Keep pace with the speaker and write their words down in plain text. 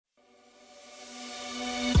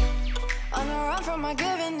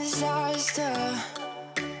trauma-given disaster.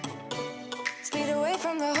 Speed away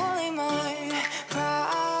from the holy mind.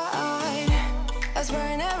 Pride, that's where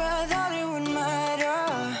I never thought it would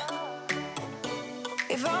matter.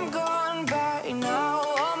 If I'm gone by now,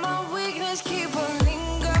 all my weakness keep on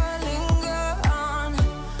linger on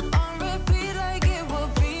repeat like it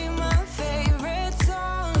will be my favorite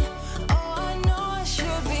song. Oh, I know I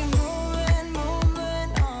should be moving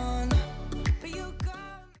on, but you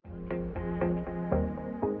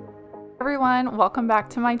Everyone, welcome back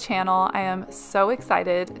to my channel. I am so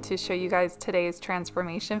excited to show you guys today's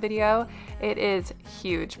transformation video. It is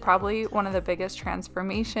huge, probably one of the biggest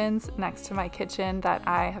transformations next to my kitchen that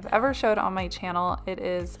I have ever showed on my channel. It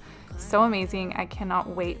is so amazing. I cannot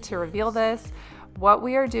wait to reveal this. What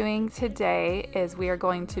we are doing today is we are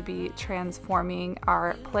going to be transforming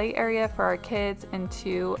our play area for our kids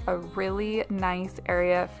into a really nice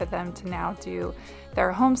area for them to now do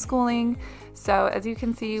their homeschooling. So as you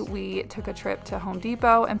can see, we took a trip to Home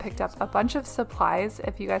Depot and picked up a bunch of supplies.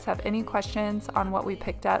 If you guys have any questions on what we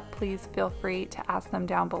picked up, please feel free to ask them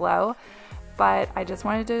down below. But I just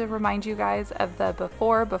wanted to remind you guys of the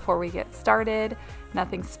before we get started.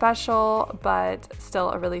 Nothing special, but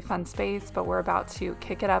still a really fun space, but we're about to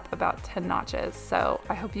kick it up about 10 notches. So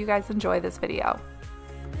I hope you guys enjoy this video.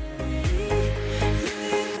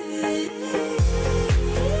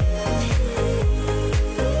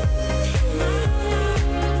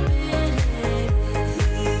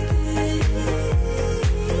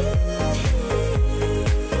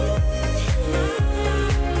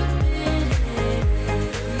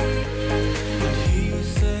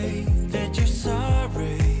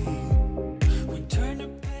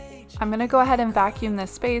 I'm gonna go ahead and vacuum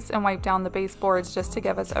this space and wipe down the baseboards just to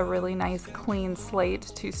give us a really nice clean slate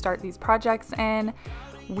to start these projects in.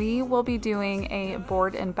 We will be doing a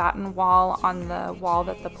board and batten wall on the wall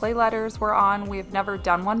that the play letters were on. We've never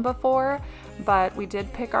done one before, but we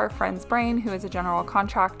did pick our friend's brain, who is a general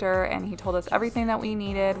contractor, and he told us everything that we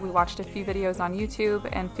needed. We watched a few videos on YouTube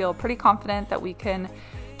and feel pretty confident that we can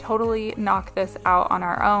totally knock this out on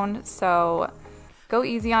our own. So go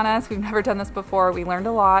easy on us. We've never done this before. We learned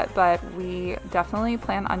a lot, but we definitely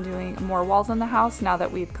plan on doing more walls in the house now that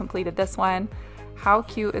we've completed this one. How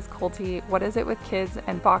cute is Colty? What is it with kids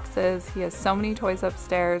and boxes? He has so many toys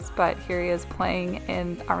upstairs, but here he is playing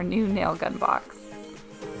in our new nail gun box.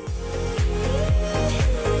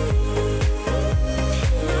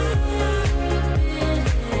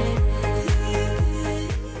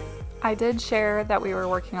 I did share that we were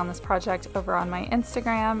working on this project over on my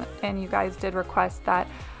Instagram, and you guys did request that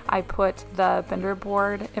I put the bender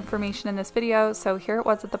board information in this video. So here it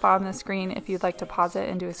was at the bottom of the screen if you'd like to pause it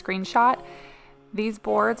and do a screenshot. These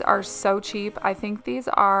boards are so cheap. I think these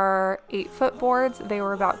are 8-foot boards. They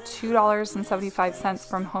were about $2.75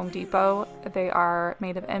 from Home Depot. They are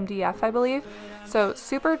made of MDF, I believe. So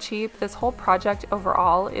super cheap. This whole project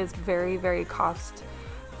overall is very, very cost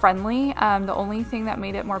friendly. The only thing that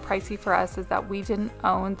made it more pricey for us is that we didn't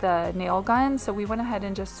own the nail gun, so we went ahead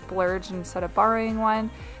and just splurged instead of borrowing one,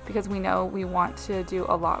 because we know we want to do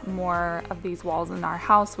a lot more of these walls in our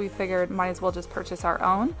house. We figured might as well just purchase our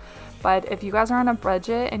own. But if you guys are on a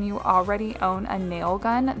budget and you already own a nail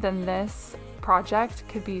gun, then this project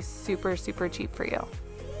could be super, super cheap for you.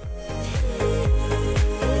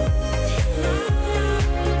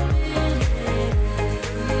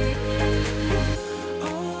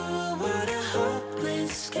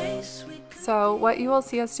 So what you will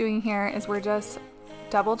see us doing here is we're just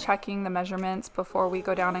double checking the measurements before we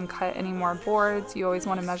go down and cut any more boards. You always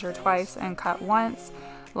want to measure twice and cut once.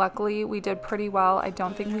 Luckily, we did pretty well. I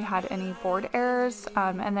don't think we had any board errors.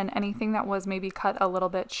 And then anything that was maybe cut a little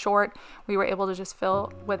bit short, we were able to just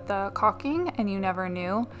fill with the caulking, and you never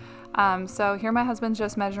knew. So here my husband's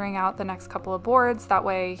just measuring out the next couple of boards. That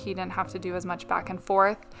way he didn't have to do as much back and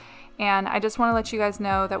forth. And I just want to let you guys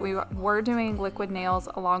know that we were doing liquid nails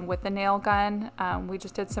along with the nail gun. We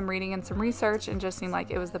just did some reading and some research and just seemed like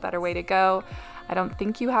it was the better way to go. I don't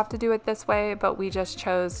think you have to do it this way, but we just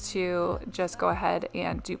chose to just go ahead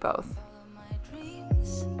and do both.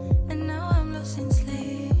 And now I'm losing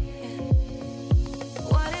sleep.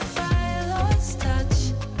 What if I lost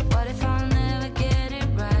touch? What if I'll never get it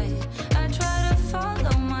right? I try to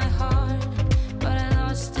follow my heart, but I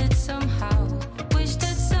lost it somehow. Wish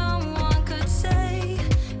that someone could say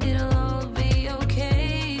it'll all be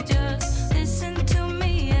okay. Just listen to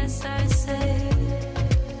me as I say.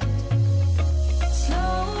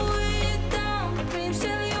 Slow it down, dreams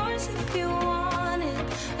still yours if you want it.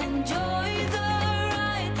 Enjoy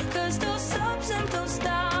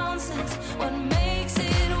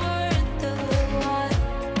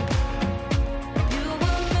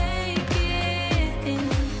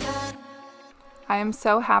I am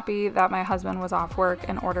so happy that my husband was off work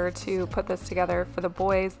in order to put this together for the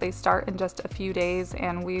boys. They start in just a few days,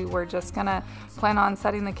 and we were just gonna plan on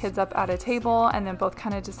setting the kids up at a table, and then both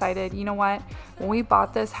kind of decided, you know what, when we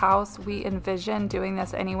bought this house, we envisioned doing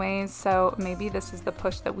this anyways, so maybe this is the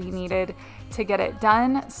push that we needed to get it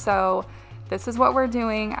done. So this is what we're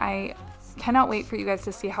doing. I cannot wait for you guys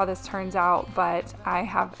to see how this turns out, but I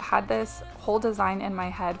have had this whole design in my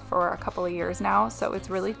head for a couple of years now, so it's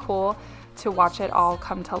really cool to watch it all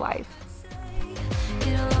come to life.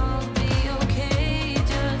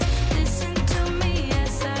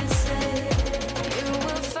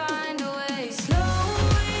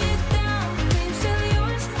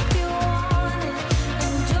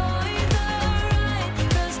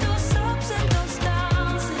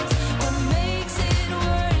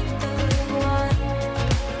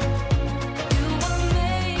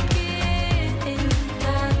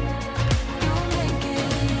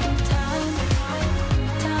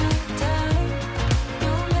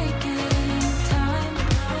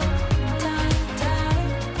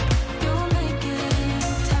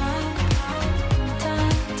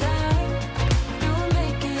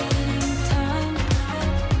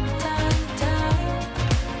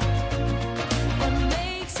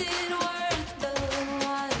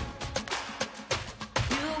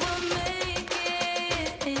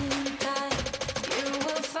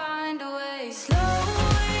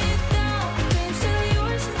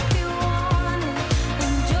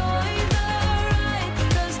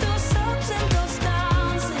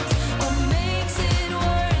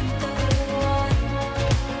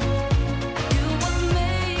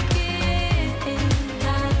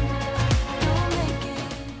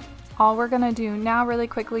 All we're gonna do now really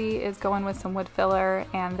quickly is go in with some wood filler,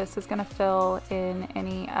 and this is gonna fill in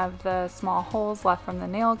any of the small holes left from the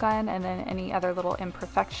nail gun and then any other little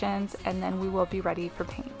imperfections, and then we will be ready for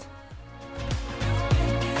paint.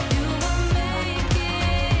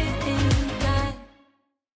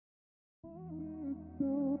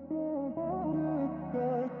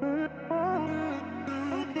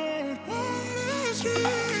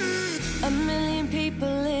 A million people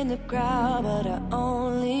in the crowd, but I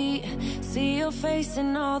only see your face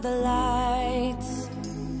in all the lights.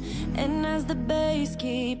 And as the bass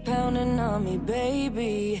keep pounding on me,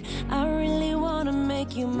 baby, I really wanna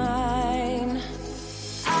make you mine.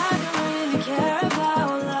 I don't really care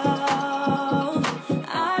about love,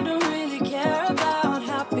 I don't really care about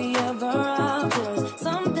happy ever after.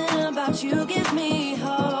 Something about you gives me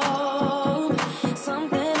hope,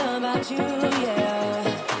 something about you, yeah.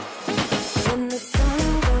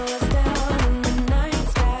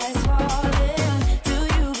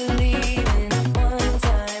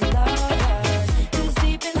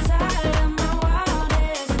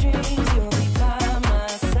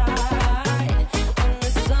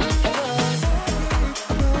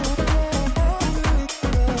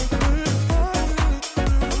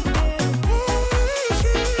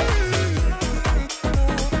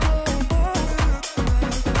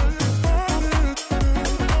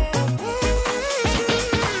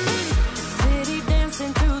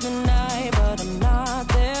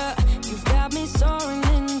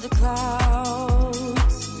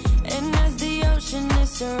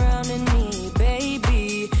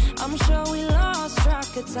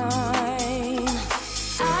 Time.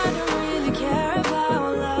 I don't really care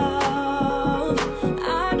about love,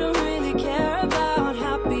 I don't really care about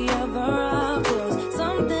happy ever after.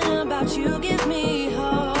 Something about you gives me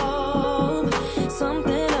hope,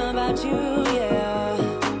 something about you, yeah.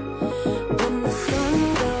 When the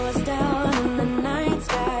sun goes down and the night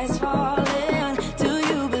sky's falling, do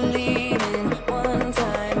you believe in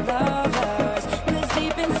one-time lovers? 'Cause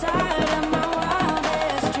deep inside of my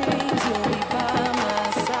wildest dreams, you'll be by my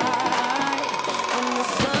side when the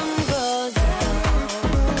sun goes down.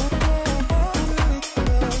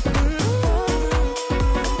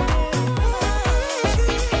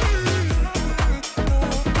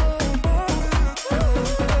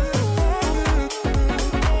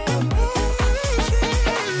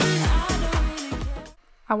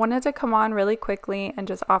 I wanted to come on really quickly and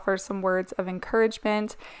just offer some words of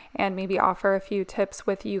encouragement and maybe offer a few tips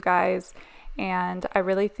with you guys. And I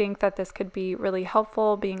really think that this could be really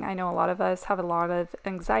helpful, being I know a lot of us have a lot of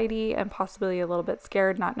anxiety and possibly a little bit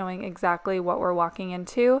scared, not knowing exactly what we're walking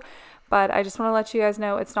into. But I just want to let you guys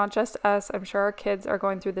know it's not just us. I'm sure our kids are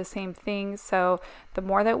going through the same thing. So the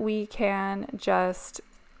more that we can just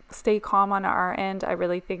stay calm on our end. I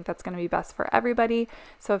really think that's going to be best for everybody.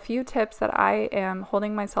 So a few tips that I am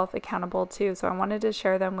holding myself accountable to, so I wanted to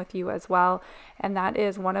share them with you as well. And that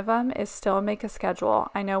is, one of them is still make a schedule.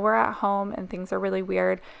 I know we're at home and things are really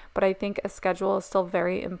weird, but I think a schedule is still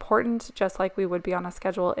very important, just like we would be on a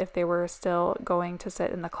schedule if they were still going to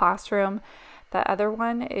sit in the classroom. The other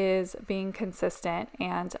one is being consistent,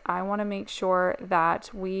 and I want to make sure that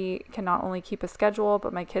we can not only keep a schedule,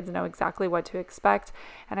 but my kids know exactly what to expect.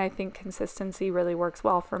 And I think consistency really works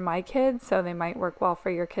well for my kids, so they might work well for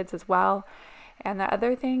your kids as well. And the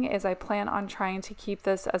other thing is, I plan on trying to keep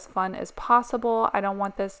this as fun as possible. I don't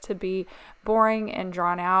want this to be boring and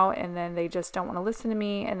drawn out, and then they just don't want to listen to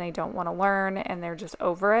me and they don't want to learn and they're just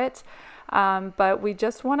over it. But we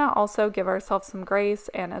just want to also give ourselves some grace,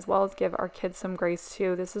 and as well as give our kids some grace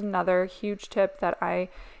too. This is another huge tip that I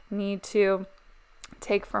need to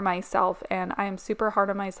take for myself, and I am super hard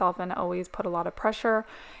on myself and always put a lot of pressure,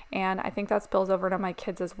 and I think that spills over to my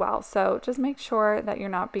kids as well. So just make sure that you're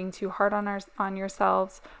not being too hard on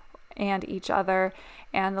yourselves and each other.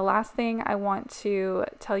 And the last thing I want to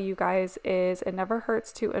tell you guys is, it never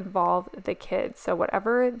hurts to involve the kids. So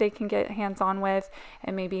whatever they can get hands-on with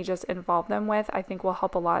and maybe just involve them with, I think will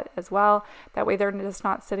help a lot as well. That way they're just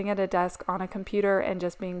not sitting at a desk on a computer and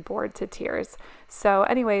just being bored to tears. So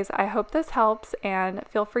anyways, I hope this helps, and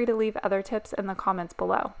feel free to leave other tips in the comments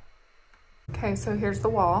below. Okay, so here's the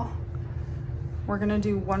wall. We're gonna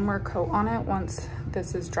do one more coat on it once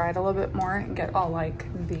this is dried a little bit more and get all like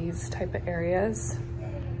these type of areas.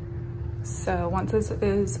 So once this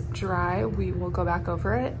is dry, we will go back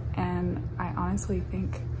over it, and I honestly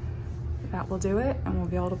think that will do it, and we'll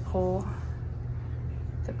be able to pull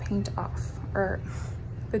the paint off, or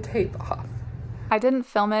the tape off. I didn't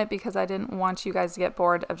film it because I didn't want you guys to get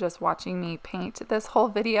bored of just watching me paint this whole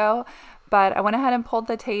video, but I went ahead and pulled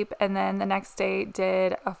the tape, and then the next day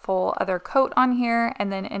did a full other coat on here,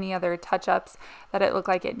 and then any other touch-ups that it looked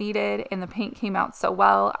like it needed, and the paint came out so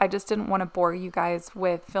well. I just didn't want to bore you guys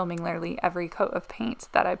with filming literally every coat of paint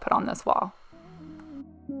that I put on this wall.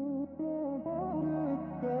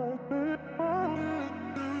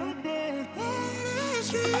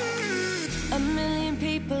 A million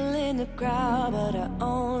people in the crowd, but I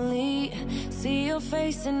only see your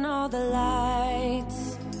face in all the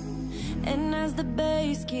lights. And as the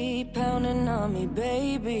bass keep pounding on me,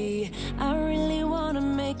 baby, I really want to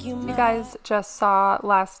make you mine. You guys just saw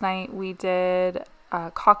last night we did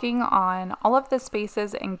caulking on all of the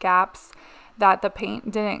spaces and gaps that the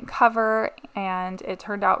paint didn't cover, and it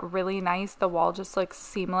turned out really nice. The wall just looks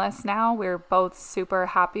seamless now. We're both super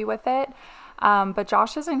happy with it. But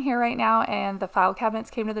Josh isn't here right now, and the file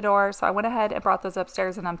cabinets came to the door, so I went ahead and brought those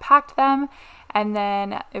upstairs and unpacked them. And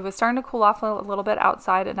then it was starting to cool off a little bit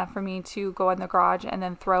outside, enough for me to go in the garage and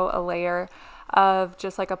then throw a layer of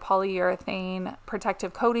just like a polyurethane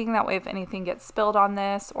protective coating. That way if anything gets spilled on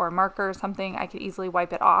this or marker or something, I could easily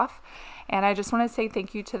wipe it off. And I just want to say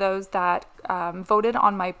thank you to those that voted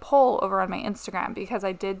on my poll over on my Instagram, because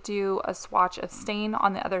I did do a swatch of stain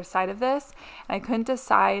on the other side of this, and I couldn't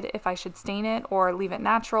decide if I should stain it or leave it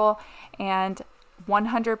natural, and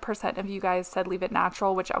 100% of you guys said leave it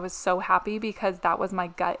natural, which I was so happy because that was my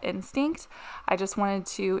gut instinct. I just wanted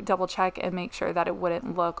to double check and make sure that it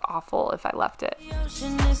wouldn't look awful if I left it. The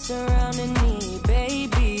ocean is surrounding me,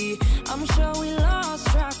 baby. I'm sure we lost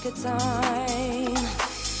track of time.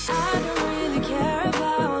 I don't really care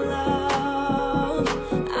about love.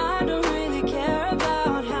 I don't really care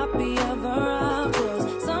about happy ever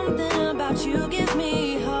afters. Something about you gives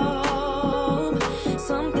me hope.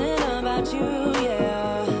 Something about you.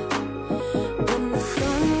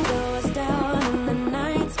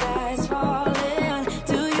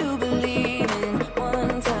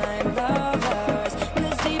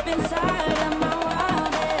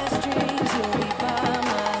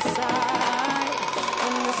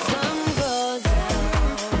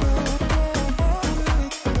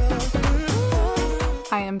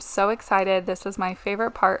 So excited. This is my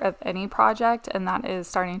favorite part of any project, and that is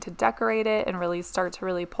starting to decorate it and really start to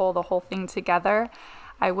really pull the whole thing together.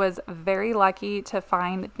 I was very lucky to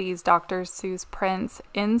find these Dr. Seuss prints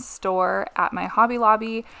in store at my Hobby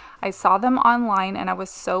Lobby. I saw them online and I was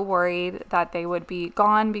so worried that they would be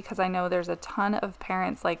gone, because I know there's a ton of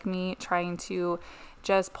parents like me trying to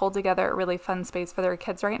just pull together a really fun space for their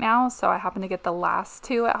kids right now. So I happened to get the last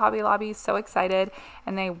two at Hobby Lobby, so excited,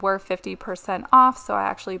 and they were 50% off, so I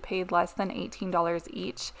actually paid less than $18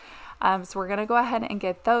 each. So we're gonna go ahead and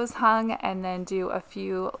get those hung and then do a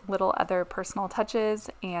few little other personal touches,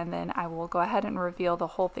 and then I will go ahead and reveal the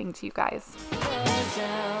whole thing to you guys.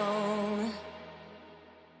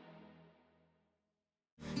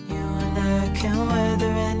 You and I can weather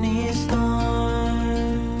any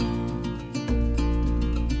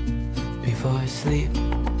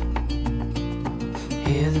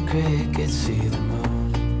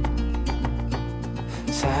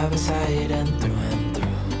have a side and through.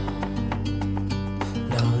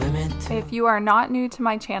 If you are not new to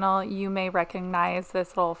my channel, you may recognize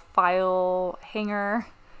this little file hanger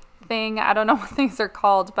thing. I don't know what things are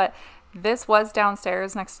called, but this was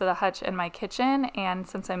downstairs next to the hutch in my kitchen, and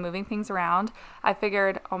since I'm moving things around, I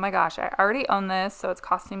figured, oh my gosh, I already own this, so it's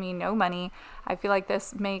costing me no money. I feel like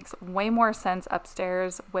this makes way more sense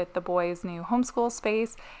upstairs with the boys' new homeschool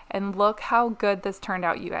space, and look how good this turned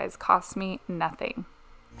out, you guys. Cost me nothing.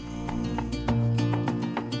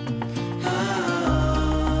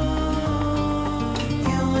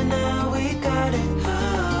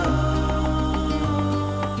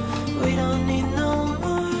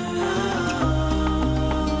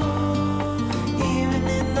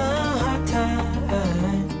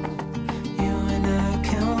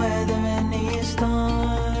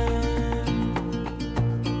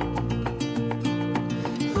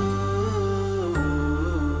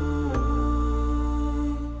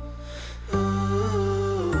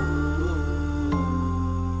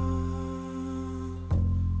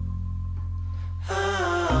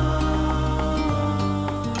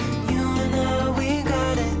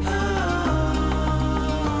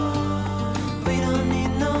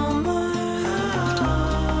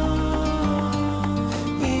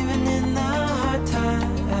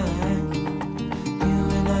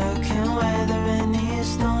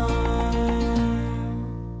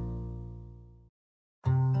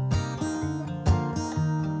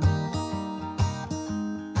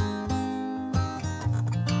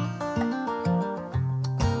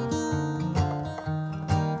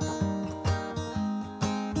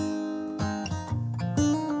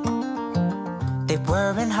 They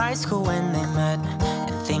were in high school when they met,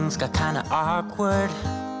 and things got kinda awkward.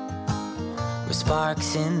 With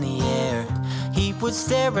sparks in the air, he would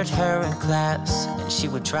stare at her in class, and she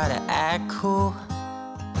would try to act cool.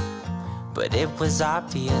 But it was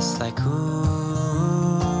obvious, like,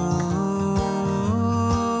 ooh,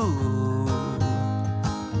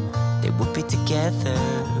 they would be together,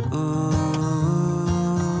 ooh.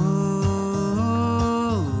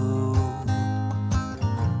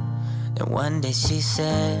 One day she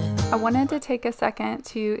said, I wanted to take a second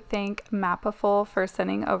to thank MAPIFUL for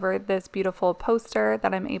sending over this beautiful poster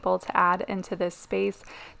that I'm able to add into this space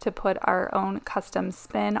to put our own custom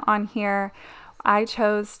spin on here. I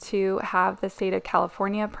chose to have the state of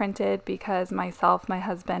California printed because myself, my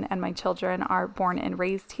husband, and my children are born and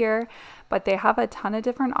raised here, but they have a ton of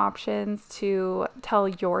different options to tell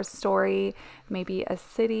your story, maybe a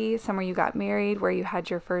city, somewhere you got married, where you had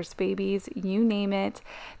your first babies, you name it.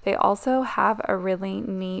 They also have a really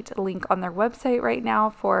neat link on their website right now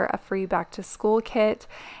for a free back to school kit,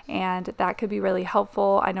 and that could be really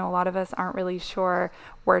helpful. I know a lot of us aren't really sure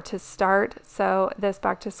where to start, so this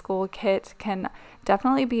back to school kit can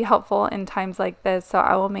definitely be helpful in times like this. So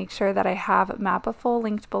I will make sure that I have MAPIFUL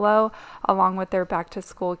linked below along with their back to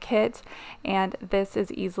school kit, and this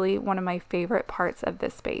is easily one of my favorite parts of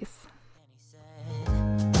this space.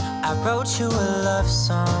 I wrote you a love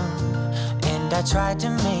song and I tried to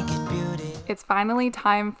make it beautiful. It's finally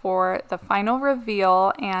time for the final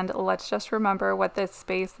reveal, and let's just remember what this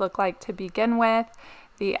space looked like to begin with.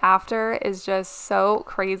 The after is just so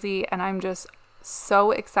crazy, and I'm just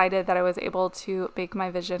so excited that I was able to make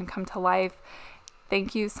my vision come to life.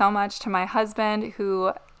 Thank you so much to my husband,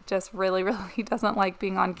 who just really doesn't like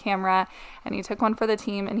being on camera, and he took one for the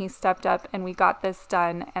team and he stepped up and we got this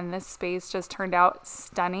done, and this space just turned out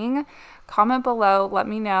stunning. Comment below, let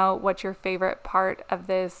me know what your favorite part of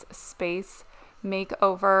this space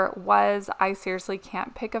makeover was. I seriously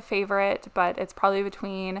can't pick a favorite, but it's probably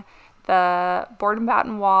between the board and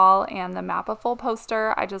batten wall and the MAPIFUL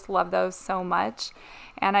poster. I just love those so much.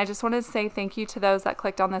 And I just wanted to say thank you to those that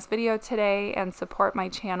clicked on this video today and support my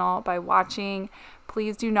channel by watching.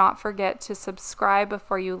 Please do not forget to subscribe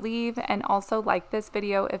before you leave, and also like this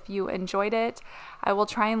video if you enjoyed it. I will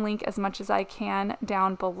try and link as much as I can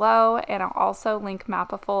down below, and I'll also link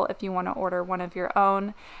MAPIFUL if you want to order one of your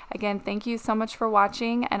own. Again, thank you so much for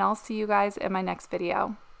watching, and I'll see you guys in my next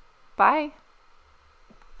video. Bye!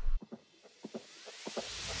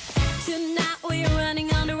 Tonight we're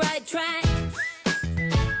running on the right track.